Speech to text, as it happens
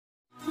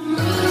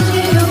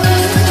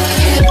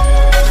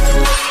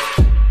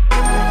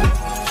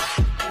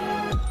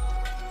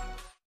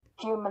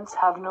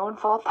have known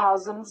for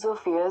thousands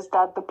of years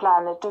that the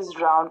planet is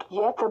round,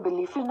 yet the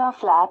belief in a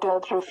flat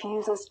Earth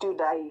refuses to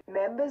die.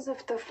 Members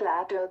of the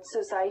Flat Earth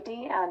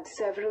Society and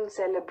several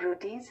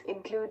celebrities,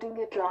 including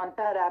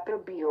Atlanta rapper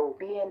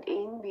B.O.B. and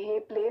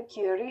NBA player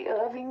Kyrie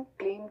Irving,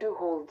 claim to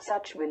hold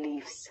such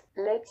beliefs.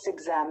 Let's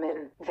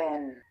examine,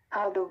 then,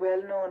 how the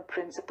well-known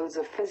principles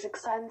of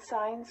physics and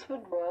science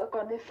would work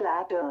on a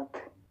flat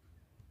Earth.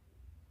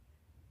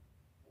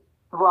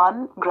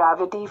 1.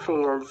 Gravity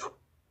fails.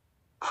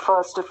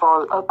 First of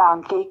all, a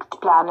pancaked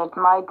planet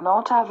might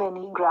not have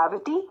any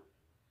gravity.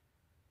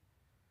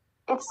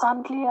 It's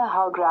unclear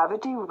how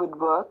gravity would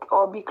work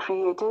or be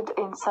created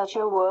in such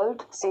a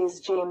world,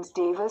 says James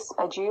Davis,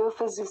 a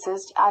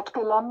geophysicist at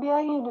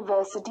Columbia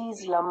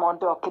University's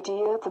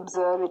Lamont-Doherty Earth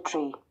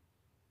Observatory.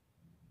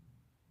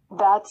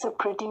 That's a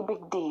pretty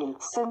big deal,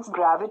 since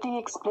gravity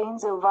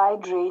explains a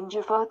wide range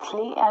of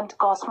earthly and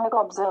cosmic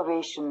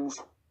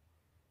observations.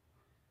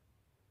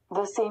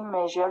 The same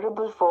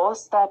measurable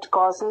force that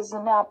causes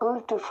an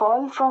apple to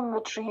fall from a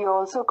tree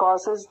also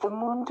causes the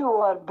moon to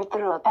orbit the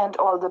Earth and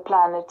all the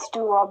planets to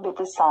orbit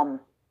the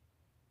sun.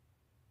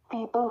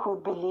 People who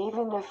believe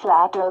in a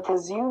flat Earth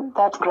assume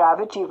that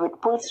gravity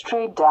would pull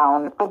straight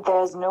down, but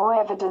there's no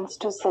evidence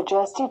to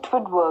suggest it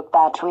would work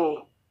that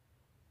way.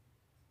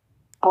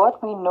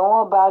 What we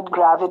know about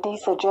gravity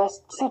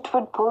suggests it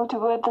would pull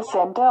toward the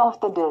center of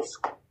the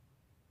disk.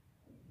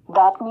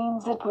 That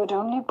means it would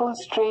only pull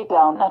straight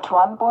down at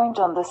one point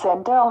on the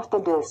center of the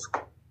disk.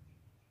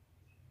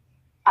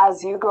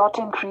 As you got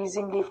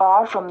increasingly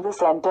far from the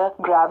center,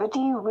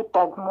 gravity would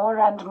tug more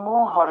and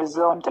more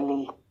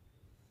horizontally.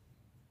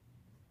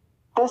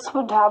 This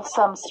would have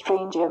some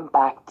strange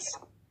impacts,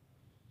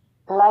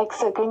 like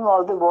sucking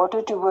all the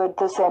water toward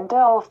the center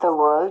of the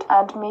world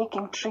and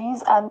making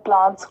trees and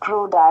plants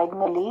grow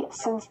diagonally,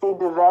 since they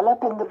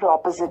develop in the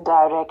opposite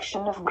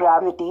direction of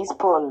gravity's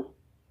pull.